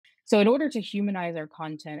So, in order to humanize our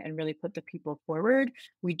content and really put the people forward,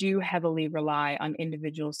 we do heavily rely on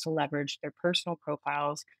individuals to leverage their personal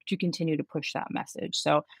profiles to continue to push that message.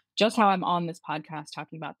 So, just how I'm on this podcast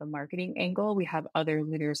talking about the marketing angle, we have other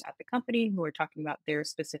leaders at the company who are talking about their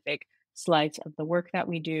specific slides of the work that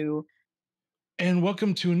we do. And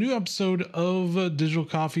welcome to a new episode of Digital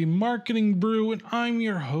Coffee Marketing Brew. And I'm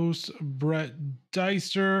your host, Brett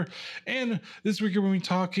Deister. And this week we're going to be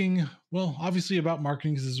talking, well, obviously about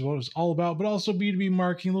marketing because this is what it's all about, but also B2B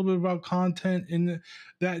marketing, a little bit about content and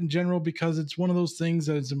that in general, because it's one of those things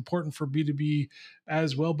that is important for B2B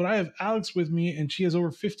as well. But I have Alex with me, and she has over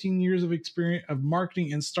 15 years of experience of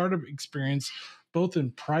marketing and startup experience, both in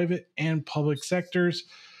private and public sectors.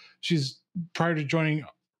 She's prior to joining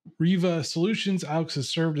Riva Solutions, Alex has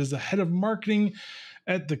served as the head of marketing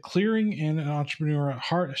at The Clearing and an entrepreneur at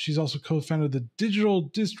heart. She's also co-founded the Digital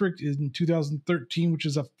District in 2013, which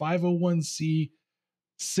is a 501c6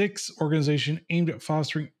 organization aimed at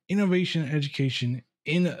fostering innovation and education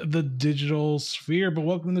in the digital sphere. But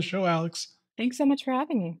welcome to the show, Alex. Thanks so much for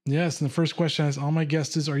having me. Yes, and the first question I ask all my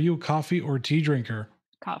guests is, are you a coffee or tea drinker?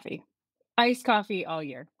 Coffee, iced coffee all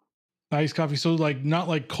year. Iced coffee. So like not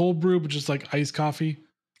like cold brew, but just like iced coffee.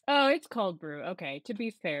 Oh, it's cold brew. Okay, to be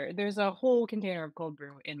fair, there's a whole container of cold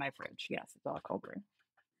brew in my fridge. Yes, it's all cold brew.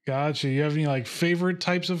 Gotcha. You have any like favorite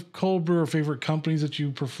types of cold brew or favorite companies that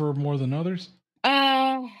you prefer more than others?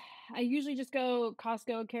 Uh, I usually just go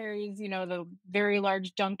Costco carries, the very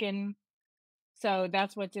large Dunkin'. So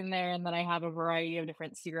that's what's in there, and then I have a variety of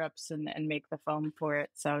different syrups and make the foam for it.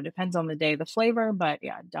 So it depends on the day, the flavor, but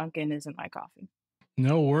yeah, Dunkin' isn't my coffee.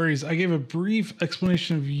 No worries. I gave a brief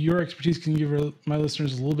explanation of your expertise. Can you give my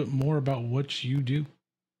listeners a little bit more about what you do?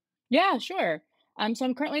 Yeah, sure. So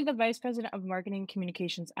I'm currently the vice president of marketing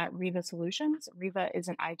communications at Riva Solutions. Riva is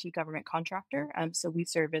an IT government contractor. So we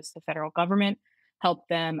service the federal government, help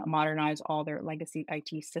them modernize all their legacy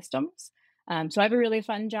IT systems. So I have a really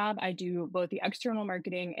fun job. I do both the external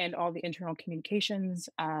marketing and all the internal communications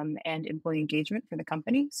and employee engagement for the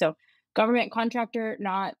company. So government contractor,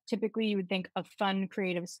 not typically you would think a fun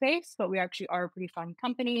creative space, but we actually are a pretty fun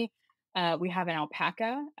company. We have an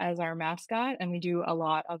alpaca as our mascot, and we do a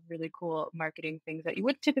lot of really cool marketing things that you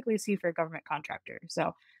would typically see for a government contractor.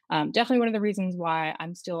 So, definitely one of the reasons why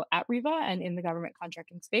I'm still at Riva and in the government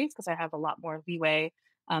contracting space because I have a lot more leeway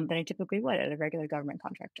than I typically would at a regular government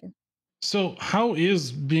contractor. So, how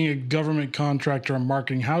is being a government contractor and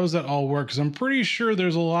marketing? How does that all work? Because I'm pretty sure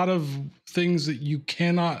there's a lot of things that you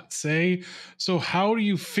cannot say. So, how do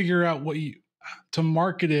you figure out what you to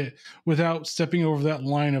market it without stepping over that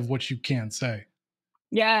line of what you can't say?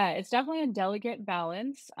 Yeah, it's definitely a delicate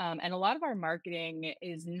balance. And a lot of our marketing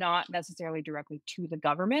is not necessarily directly to the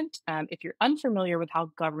government. If you're unfamiliar with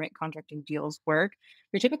how government contracting deals work,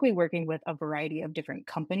 you're typically working with a variety of different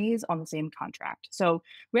companies on the same contract. So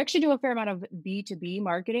we actually do a fair amount of B2B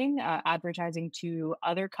marketing, advertising to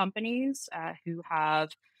other companies who have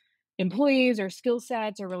employees or skill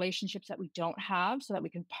sets or relationships that we don't have so that we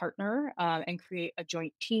can partner and create a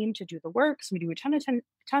joint team to do the work. So we do a ton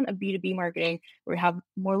of B2B marketing where we have a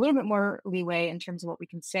little bit more leeway in terms of what we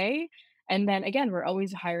can say. And then again, we're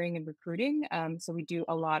always hiring and recruiting. So we do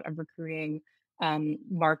a lot of recruiting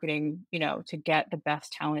marketing, to get the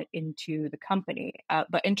best talent into the company.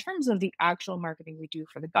 But in terms of the actual marketing we do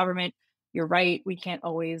for the government, you're right. We can't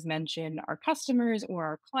always mention our customers or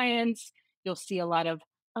our clients. You'll see a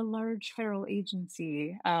large federal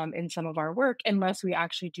agency in some of our work unless we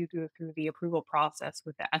actually do go through the approval process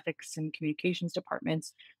with the ethics and communications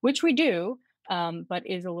departments, which we do, but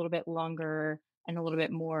is a little bit longer and a little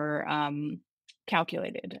bit more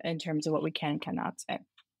calculated in terms of what we can and cannot say.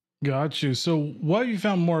 Got you. So, what have you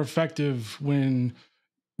found more effective when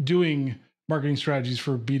doing marketing strategies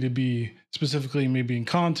for B2B, specifically maybe in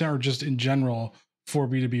content or just in general for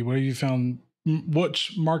B2B? What have you found? What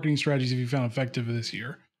marketing strategies have you found effective this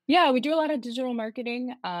year? Yeah, we do a lot of digital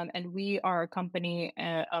marketing, and we are a company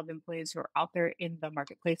of employees who are out there in the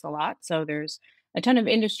marketplace a lot. So there's a ton of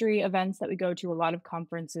industry events that we go to, a lot of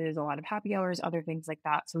conferences, a lot of happy hours, other things like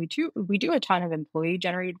that. So we do a ton of employee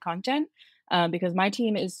generated content because my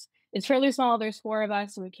team is fairly small. There's four of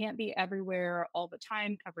us, so we can't be everywhere all the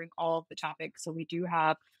time covering all of the topics. So we do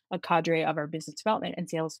have a cadre of our business development and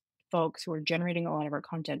sales folks who are generating a lot of our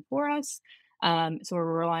content for us. So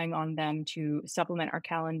we're relying on them to supplement our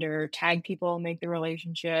calendar, tag people, make the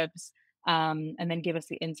relationships, and then give us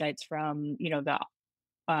the insights from the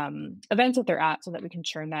events that they're at, so that we can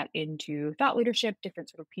turn that into thought leadership, different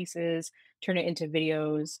sort of pieces, turn it into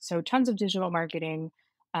videos. So tons of digital marketing,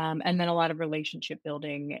 and then a lot of relationship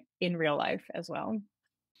building in real life as well.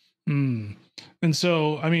 Mm. And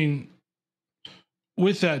so, I mean,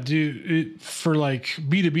 with that, do it for like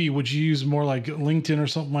B2B, would you use more like LinkedIn or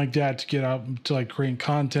something like that to get out to like create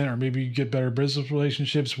content, or maybe you get better business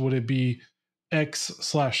relationships? Would it be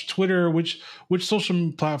X/Twitter? Which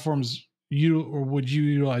social platforms you or would you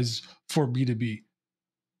utilize for B2B?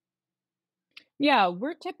 Yeah,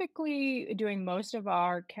 we're typically doing most of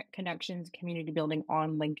our connections, community building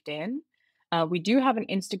on LinkedIn. We do have an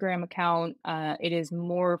Instagram account. It is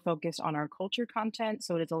more focused on our culture content,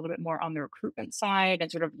 so it is a little bit more on the recruitment side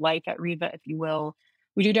and sort of life at Riva, if you will.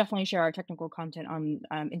 We do definitely share our technical content on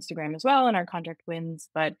Instagram as well and our contract wins,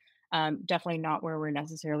 but definitely not where we're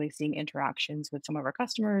necessarily seeing interactions with some of our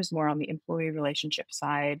customers, more on the employee relationship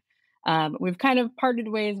side. We've kind of parted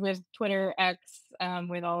ways with Twitter, X,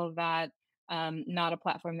 with all of that, not a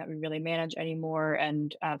platform that we really manage anymore,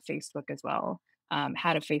 and Facebook as well.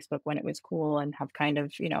 Had a Facebook when it was cool and have kind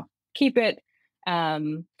of, keep it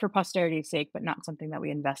for posterity's sake, but not something that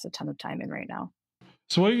we invest a ton of time in right now.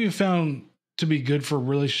 So, what have you found to be good for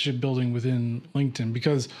relationship building within LinkedIn?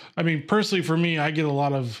 Because, I mean, personally, for me, I get a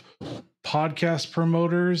lot of podcast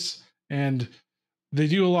promoters and they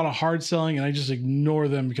do a lot of hard selling, and I just ignore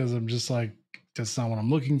them because I'm just like, that's not what I'm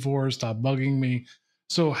looking for. Stop bugging me.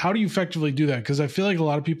 So, how do you effectively do that? Because I feel like a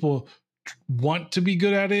lot of people want to be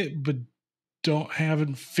good at it, but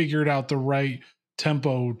haven't figured out the right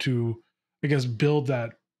tempo to, I guess, build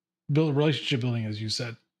relationship building, as you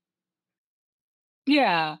said.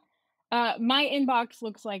 Yeah. My inbox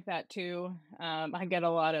looks like that too. I get a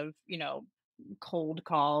lot of, cold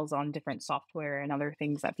calls on different software and other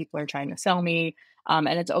things that people are trying to sell me. And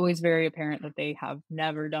it's always very apparent that they have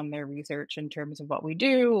never done their research in terms of what we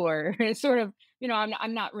do, or sort of,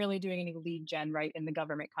 I'm not really doing any lead gen right in the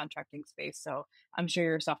government contracting space. So I'm sure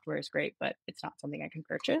your software is great, but it's not something I can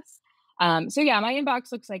purchase. So yeah, my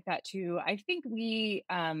inbox looks like that too. I think we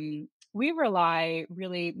rely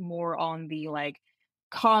really more on the like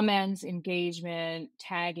comments, engagement,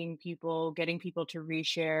 tagging people, getting people to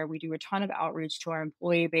reshare. We do a ton of outreach to our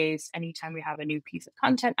employee base anytime we have a new piece of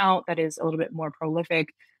content out that is a little bit more prolific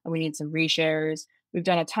and we need some reshares. We've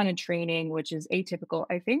done a ton of training, which is atypical,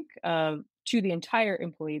 I think, to the entire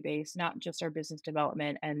employee base, not just our business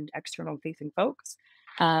development and external facing folks.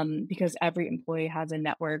 Because every employee has a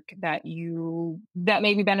network that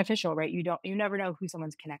may be beneficial, right? You never know who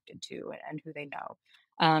someone's connected to and who they know.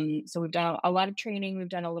 So we've done a lot of training. We've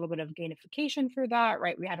done a little bit of gamification for that,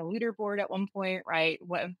 right? We had a leaderboard at one point, right?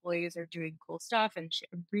 What employees are doing cool stuff and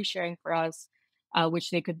resharing for us,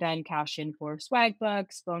 which they could then cash in for swag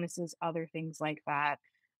bucks, bonuses, other things like that.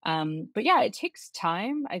 But yeah, it takes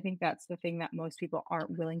time. I think that's the thing that most people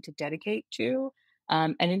aren't willing to dedicate to.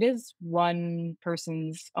 And it is one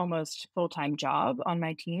person's almost full time job on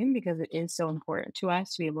my team because it is so important to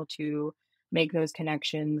us to be able to make those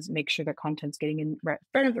connections, make sure that content's getting in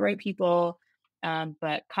front of the right people,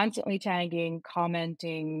 but constantly tagging,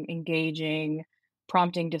 commenting, engaging,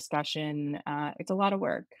 prompting discussion. It's a lot of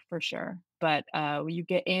work for sure, but you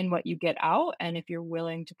get in what you get out, and if you're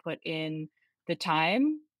willing to put in the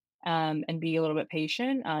time and be a little bit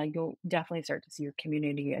patient, you'll definitely start to see your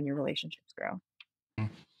community and your relationships grow.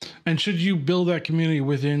 And should you build that community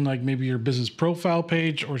within like maybe your business profile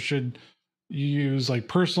page, or should you use like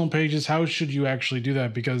personal pages? How should you actually do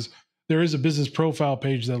that? Because there is a business profile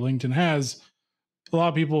page that LinkedIn has. A lot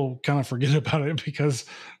of people kind of forget about it because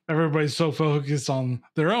everybody's so focused on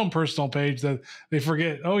their own personal page that they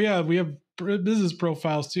forget, oh yeah, we have business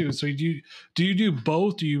profiles too. So do you do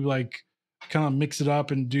both? Do you like kind of mix it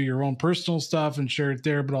up and do your own personal stuff and share it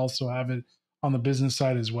there, but also have it on the business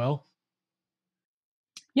side as well?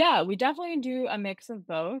 Yeah, we definitely do a mix of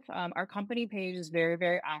both. Our company page is very,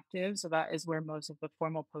 very active, so that is where most of the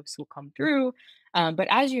formal posts will come through. But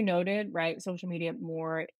as you noted, right, social media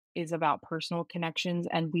more is about personal connections,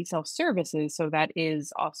 and we sell services, so that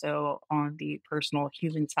is also on the personal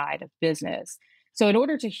human side of business. So, in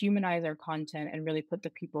order to humanize our content and really put the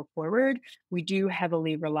people forward, we do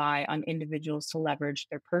heavily rely on individuals to leverage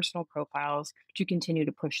their personal profiles to continue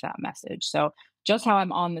to push that message. So, just how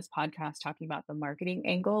I'm on this podcast talking about the marketing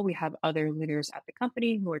angle, we have other leaders at the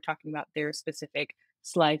company who are talking about their specific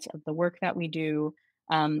slides of the work that we do,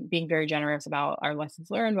 being very generous about our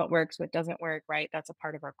lessons learned, what works, what doesn't work, right? That's a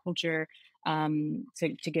part of our culture,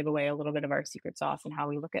 to give away a little bit of our secret sauce and how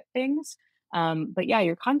we look at things. But yeah,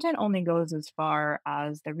 your content only goes as far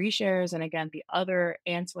as the reshares and again, the other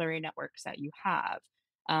ancillary networks that you have.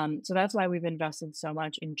 So that's why we've invested so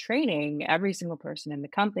much in training every single person in the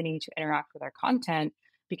company to interact with our content,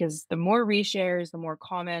 because the more reshares, the more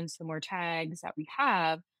comments, the more tags that we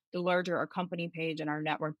have, the larger our company page and our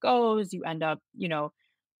network goes. You end up,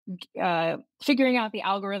 figuring out the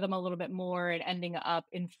algorithm a little bit more and ending up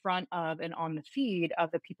in front of and on the feed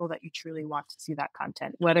of the people that you truly want to see that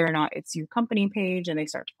content, whether or not it's your company page and they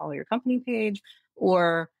start to follow your company page,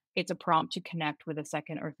 or it's a prompt to connect with a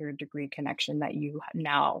second or third degree connection that you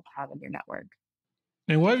now have in your network.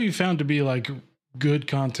 And what have you found to be like good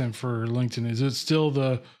content for LinkedIn? Is it still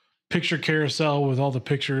the picture carousel with all the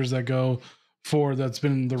pictures that go forward? That's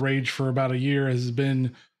been the rage for about a year. Has it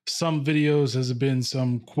been some videos? Has it been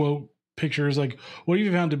some quote pictures? Like, what have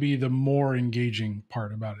you found to be the more engaging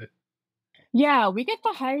part about it? Yeah, we get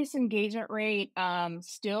the highest engagement rate,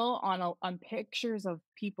 still on pictures of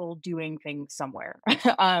people doing things somewhere.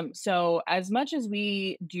 So as much as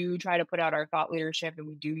we do try to put out our thought leadership and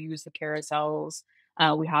we do use the carousels,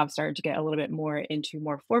 we have started to get a little bit more into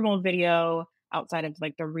more formal video outside of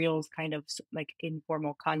like the reels kind of like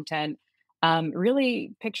informal content.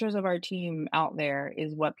 Really, pictures of our team out there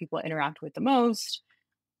is what people interact with the most.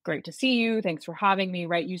 Great to see you. Thanks for having me.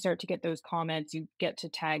 Right. You start to get those comments, you get to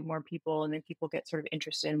tag more people, and then people get sort of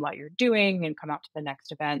interested in what you're doing and come out to the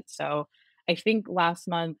next event. So I think last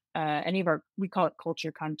month, any of our, we call it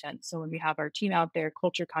culture content. So when we have our team out there,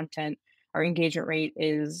 culture content, our engagement rate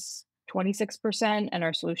is 26%, and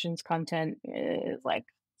our solutions content is like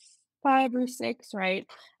 5 or 6, right?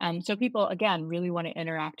 So people, again, really want to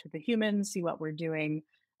interact with the humans, see what we're doing,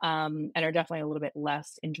 and are definitely a little bit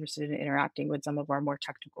less interested in interacting with some of our more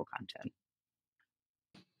technical content.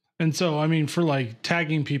 And so, I mean, for like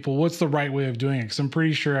tagging people, what's the right way of doing it? Because I'm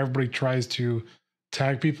pretty sure everybody tries to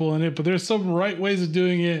tag people in it, but there's some right ways of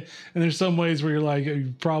doing it, and there's some ways where you're like,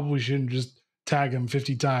 you probably shouldn't just tag them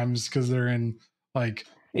 50 times because they're in like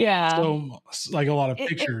Yeah. like a lot of It,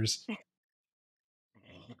 pictures.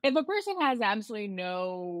 if a person has absolutely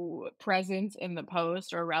no presence in the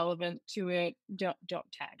post or relevant to it, don't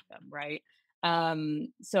tag them, right?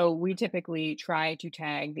 So we typically try to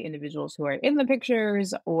tag the individuals who are in the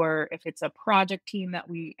pictures, or if it's a project team that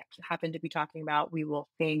we happen to be talking about, we will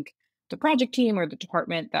thank the project team or the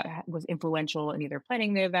department that was influential in either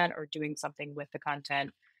planning the event or doing something with the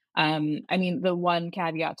content. I mean, the one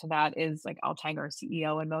caveat to that is like I'll tag our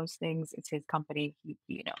CEO in most things. It's his company.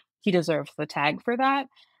 He deserves the tag for that.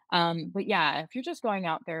 But yeah, if you're just going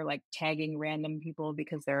out there like tagging random people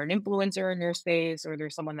because they're an influencer in your space or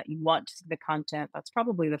there's someone that you want to see the content, that's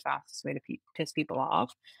probably the fastest way to piss people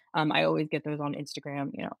off. I always get those on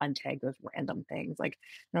Instagram, untag those random things. Like,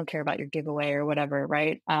 I don't care about your giveaway or whatever,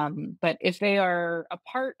 right? But if they are a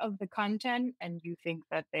part of the content and you think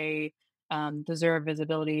that they deserve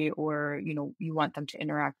visibility, or you want them to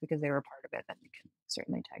interact because they were a part of it, then you can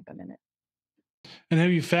certainly tag them in it. And have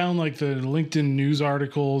you found like the LinkedIn news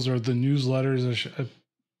articles or the newsletters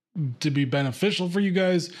to be beneficial for you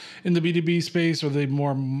guys in the B2B space? Are they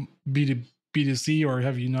more B2C, or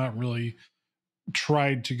have you not really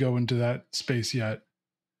tried to go into that space yet?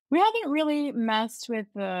 We haven't really messed with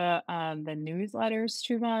the newsletters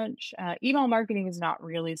too much. Email marketing is not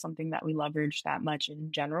really something that we leverage that much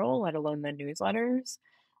in general, let alone the newsletters.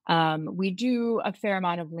 We do a fair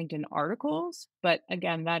amount of LinkedIn articles, but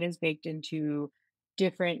again, that is baked into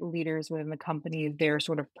different leaders within the company, their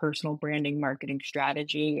sort of personal branding marketing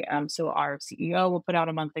strategy. So our CEO will put out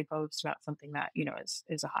a monthly post about something that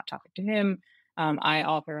is a hot topic to him. I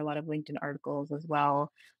offer a lot of LinkedIn articles as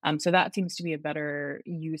well, so that seems to be a better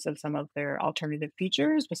use of some of their alternative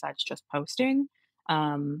features besides just posting.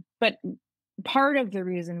 But part of the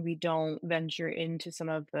reason we don't venture into some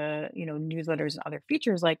of the, newsletters and other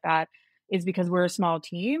features like that is because we're a small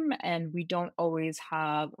team and we don't always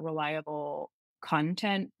have reliable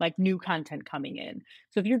content, like new content coming in.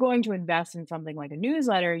 So if you're going to invest in something like a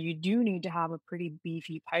newsletter, you do need to have a pretty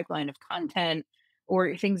beefy pipeline of content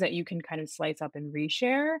or things that you can kind of slice up and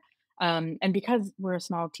reshare. And because we're a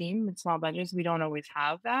small team with small budgets, we don't always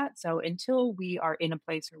have that. So until we are in a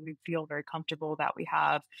place where we feel very comfortable that we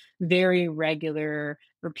have very regular,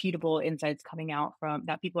 repeatable insights coming out from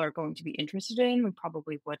that people are going to be interested in, we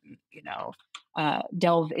probably wouldn't,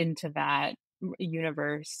 delve into that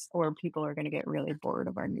universe, or people are going to get really bored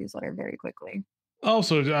of our newsletter very quickly.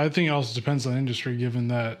 Also, I think it also depends on industry, given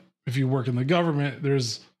that if you work in the government,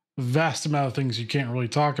 there's a vast amount of things you can't really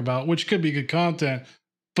talk about, which could be good content,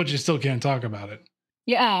 but you still can't talk about it.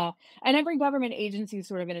 Yeah, and every government agency is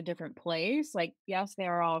sort of in a different place. Like, yes, they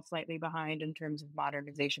are all slightly behind in terms of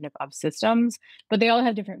modernization of systems, but they all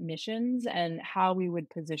have different missions, and how we would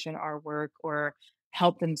position our work or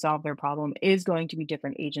help them solve their problem is going to be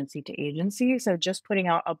different agency to agency. So just putting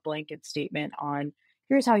out a blanket statement on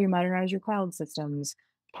here's how you modernize your cloud systems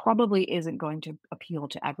probably isn't going to appeal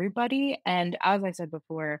to everybody. And as I said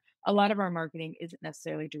before, a lot of our marketing isn't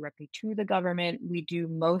necessarily directly to the government. We do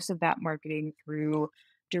most of that marketing through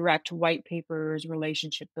direct white papers,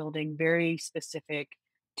 relationship building, very specific,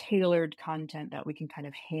 tailored content that we can kind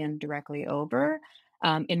of hand directly over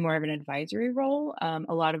in more of an advisory role.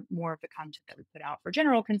 A lot of more of the content that we put out for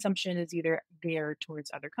general consumption is either geared towards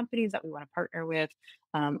other companies that we want to partner with,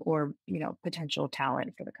 or potential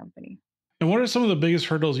talent for the company. And what are some of the biggest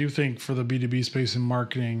hurdles you think for the B2B space in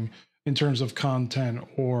marketing in terms of content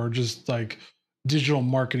or just like digital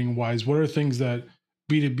marketing wise? What are things that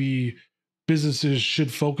B2B businesses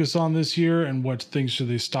should focus on this year and what things should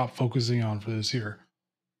they stop focusing on for this year?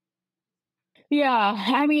 Yeah,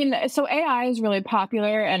 I mean, so AI is really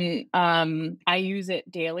popular and I use it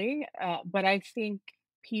daily. But I think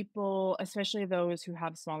people, especially those who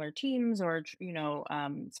have smaller teams or,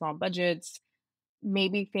 small budgets,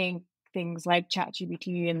 maybe think things like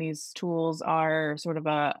ChatGPT and these tools are sort of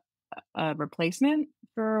a replacement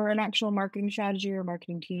for an actual marketing strategy or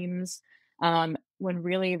marketing teams, when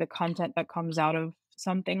really the content that comes out of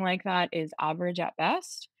something like that is average at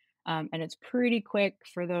best. And it's pretty quick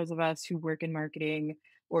for those of us who work in marketing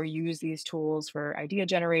or use these tools for idea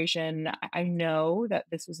generation. I know that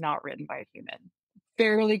this was not written by a human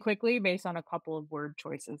fairly quickly based on a couple of word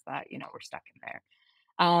choices that, were stuck in there.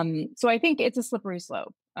 So I think it's a slippery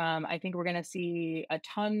slope. I think we're going to see a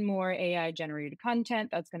ton more AI generated content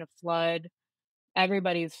that's going to flood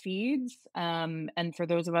everybody's feeds. And for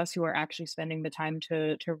those of us who are actually spending the time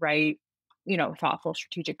to write, thoughtful,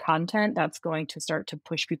 strategic content, that's going to start to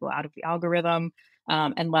push people out of the algorithm,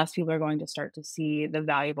 and less people are going to start to see the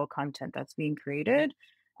valuable content that's being created.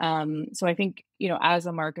 So I think, as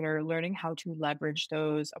a marketer, learning how to leverage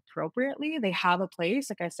those appropriately, they have a place.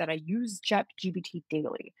 Like I said, I use ChatGPT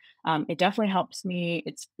daily. It definitely helps me.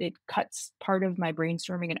 It cuts part of my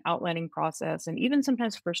brainstorming and outlining process, and even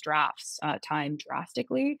sometimes first drafts time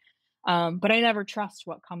drastically. But I never trust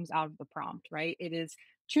what comes out of the prompt. Right? It is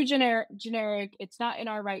too generic. It's not in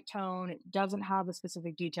our right tone. It doesn't have the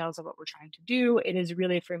specific details of what we're trying to do. It is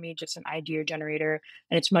really for me just an idea generator,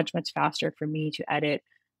 and it's much faster for me to edit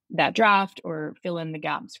that draft or fill in the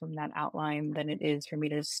gaps from that outline than it is for me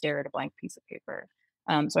to just stare at a blank piece of paper.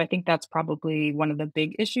 So I think that's probably one of the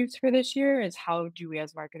big issues for this year is how do we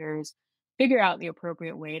as marketers figure out the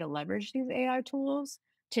appropriate way to leverage these AI tools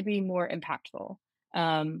to be more impactful,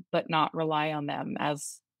 but not rely on them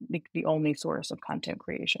as the only source of content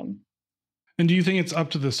creation. And do you think it's up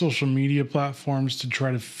to the social media platforms to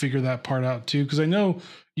try to figure that part out too? Because I know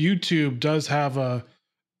YouTube does have a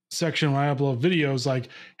section when I upload videos like,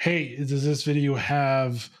 hey, does this video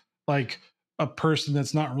have like a person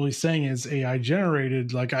that's not really saying it's AI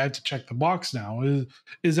generated? Like I have to check the box now.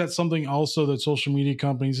 Is that something also that social media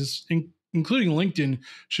companies, including LinkedIn,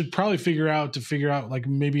 should probably figure out like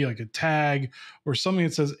maybe like a tag or something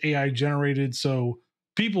that says AI generated so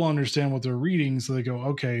people understand what they're reading so they go,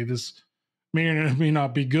 okay, this may or may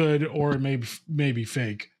not be good or may be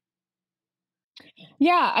fake.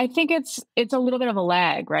 Yeah, I think it's a little bit of a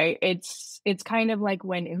lag, right? It's kind of like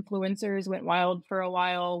when influencers went wild for a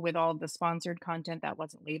while with all the sponsored content that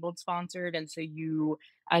wasn't labeled sponsored, and so you,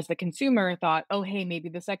 as the consumer, thought, "Oh, hey, maybe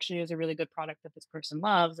this actually is a really good product that this person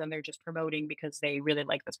loves, and they're just promoting because they really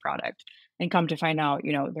like this product." And come to find out,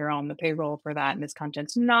 they're on the payroll for that, and this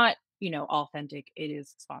content's not, authentic. It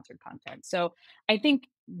is sponsored content. So I think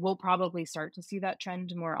we'll probably start to see that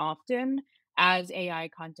trend more often as AI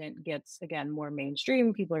content gets again more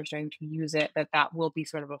mainstream, people are starting to use it, that will be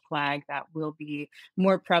sort of a flag that will be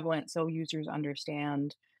more prevalent so users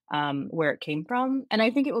understand where it came from. And I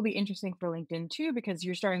think it will be interesting for LinkedIn too, because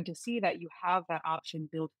you're starting to see that you have that option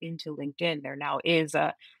built into LinkedIn. There now is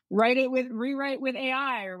a rewrite with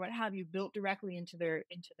AI or what have you built directly into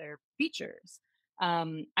their features.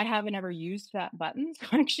 I haven't ever used that button, so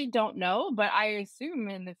I actually don't know, but I assume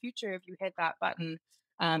in the future, if you hit that button,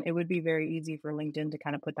 it would be very easy for LinkedIn to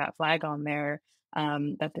kind of put that flag on there,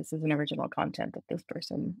 that this is an original content that this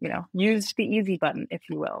person, used the easy button, if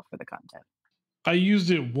you will, for the content. I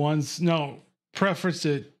used it once. No, preference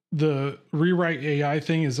it. The rewrite AI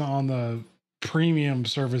thing is on the premium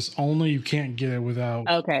service only. You can't get it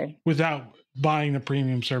Okay. without buying the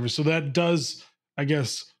premium service. So that does, I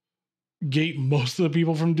guess, gate most of the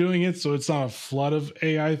people from doing it. So it's not a flood of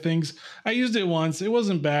AI things. I used it once. It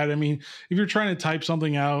wasn't bad. I mean, if you're trying to type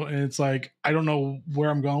something out and it's like, I don't know where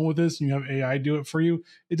I'm going with this, and you have AI do it for you,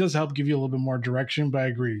 it does help give you a little bit more direction. But I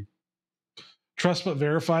agree, trust but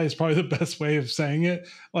verify is probably the best way of saying it.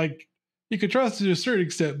 Like you could trust it to a certain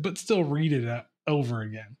extent, but still read it over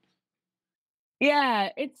again. Yeah,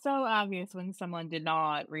 it's so obvious when someone did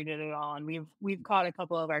not read it at all, and we've caught a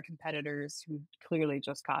couple of our competitors who clearly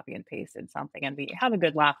just copy and pasted something, and we have a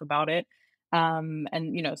good laugh about it. And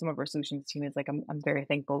some of our solutions team is like I'm very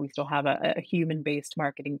thankful we still have a human based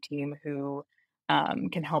marketing team who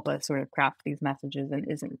can help us sort of craft these messages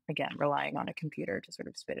and isn't again relying on a computer to sort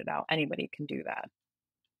of spit it out. Anybody can do that.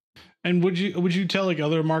 And would you tell like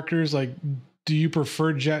other marketers like, do you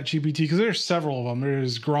prefer Chat GPT? Because there's several of them.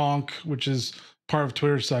 There's Gronk, which is part of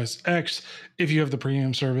Twitter size X. If you have the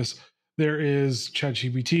premium service, there is Chat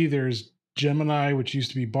GPT. There's Gemini, which used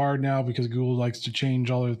to be Bard now because Google likes to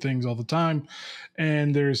change all their things all the time.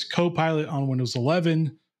 And there's Copilot on Windows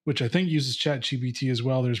 11, which I think uses Chat GPT as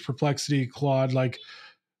well. There's Perplexity, Claude. Like,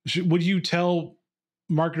 would you tell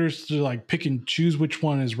marketers to like pick and choose which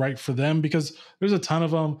one is right for them? Because there's a ton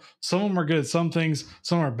of them. Some of them are good at some things,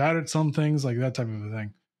 some are bad at some things, like that type of a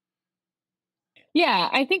thing. Yeah,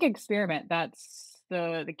 I think experiment, that's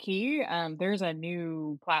the key. There's a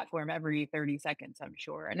new platform every 30 seconds, I'm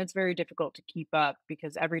sure, and it's very difficult to keep up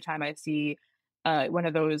because every time I see, one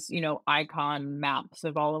of those, icon maps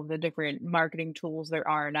of all of the different marketing tools there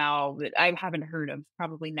are now that I haven't heard of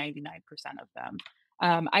probably 99% of them.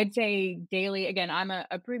 I'd say daily again, I'm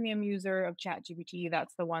a premium user of ChatGPT,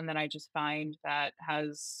 that's the one that I just find that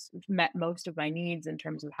has met most of my needs in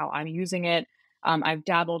terms of how I'm using it. I've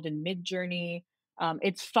dabbled in Midjourney.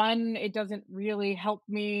 It's fun. It doesn't really help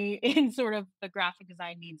me in sort of the graphic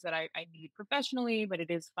design needs that I need professionally, but it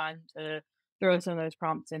is fun to throw some of those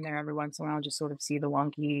prompts in there every once in a while, just sort of see the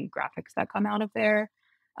wonky graphics that come out of there.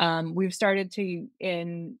 We've started to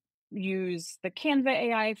use the Canva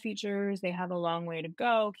AI features. They have a long way to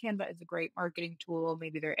go. Canva is a great marketing tool.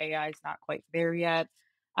 Maybe their AI is not quite there yet.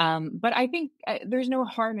 But I think there's no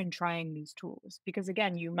harm in trying these tools because,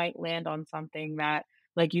 again, you might land on something that,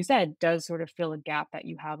 like you said, does sort of fill a gap that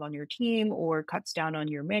you have on your team or cuts down on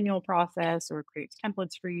your manual process or creates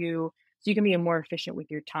templates for you so you can be more efficient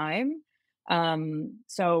with your time.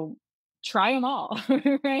 So try them all,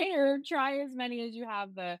 right? Or try as many as you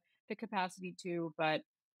have the capacity to. But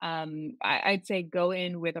I'd say go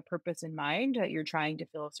in with a purpose in mind that you're trying to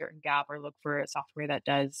fill a certain gap or look for a software that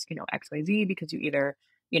does, XYZ because you either,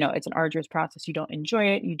 it's an arduous process, you don't enjoy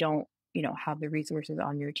it, you don't, have the resources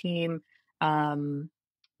on your team. Um,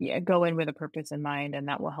 yeah, go in with a purpose in mind, and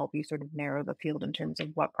that will help you sort of narrow the field in terms of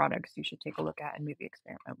what products you should take a look at and maybe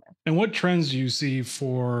experiment with. And what trends do you see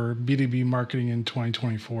for B2B marketing in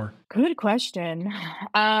 2024? Good question.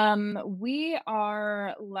 We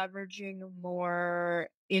are leveraging more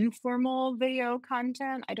informal video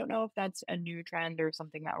content. I don't know if that's a new trend or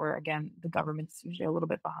something that we're, again, the government's usually a little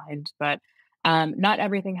bit behind, but not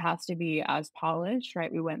everything has to be as polished,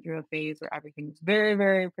 right? We went through a phase where everything's very,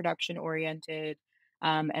 very production oriented.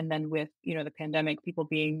 And then with, the pandemic, people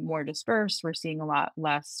being more dispersed, we're seeing a lot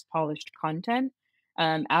less polished content.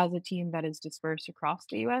 As a team that is dispersed across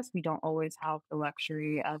the US, we don't always have the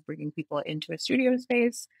luxury of bringing people into a studio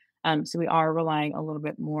space. So we are relying a little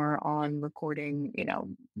bit more on recording,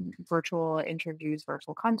 virtual interviews,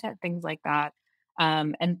 virtual content, things like that,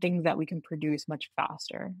 and things that we can produce much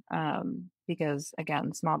faster. Because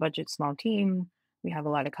again, small budget, small team, we have a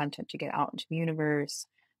lot of content to get out into the universe.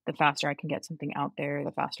 The faster I can get something out there,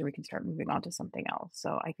 the faster we can start moving on to something else.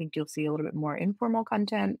 So I think you'll see a little bit more informal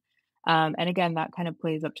content, and again, that kind of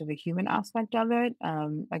plays up to the human aspect of it.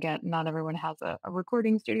 Again, not everyone has a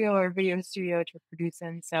recording studio or a video studio to produce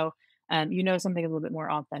in. So, something a little bit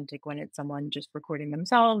more authentic when it's someone just recording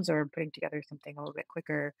themselves or putting together something a little bit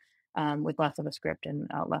quicker, with less of a script and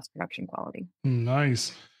less production quality.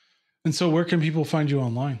 Nice. And so where can people find you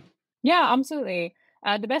online? Yeah, absolutely.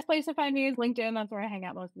 The best place to find me is LinkedIn. That's where I hang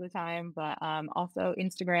out most of the time, but also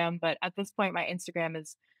Instagram. But at this point, my Instagram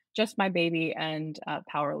is just my baby and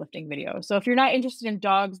powerlifting videos. So if you're not interested in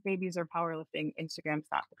dogs, babies, or powerlifting, Instagram's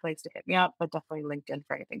not the place to hit me up, but definitely LinkedIn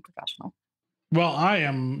for anything professional. Well, I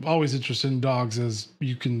am always interested in dogs, as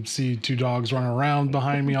you can see two dogs running around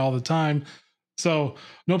behind me all the time. So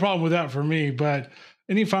no problem with that for me. But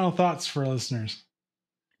any final thoughts for our listeners?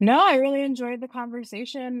 No, I really enjoyed the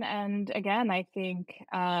conversation. And again, I think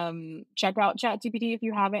check out ChatGPT if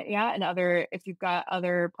you haven't yet, and if you've got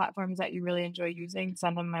other platforms that you really enjoy using,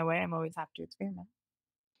 send them my way. I'm always happy to experiment.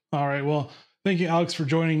 All right. Well, thank you, Alex, for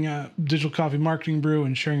joining Digital Coffee Marketing Brew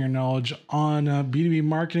and sharing your knowledge on B2B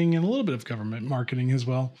marketing and a little bit of government marketing as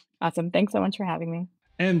well. Awesome. Thanks so much for having me.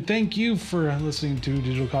 And thank you for listening to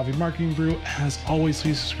Digital Coffee Marketing Brew. As always,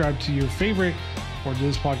 please subscribe to your favorite or to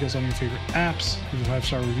this podcast on your favorite apps. Leave a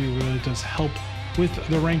 5-star review. It really does help with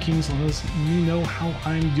the rankings. Let me know how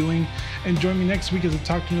I'm doing. And join me next week as I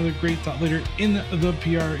talk to another great thought leader in the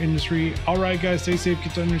PR industry. All right, guys, stay safe.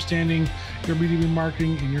 Get to understanding your B2B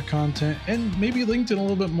marketing and your content and maybe LinkedIn a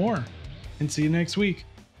little bit more. And see you next week.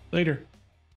 Later.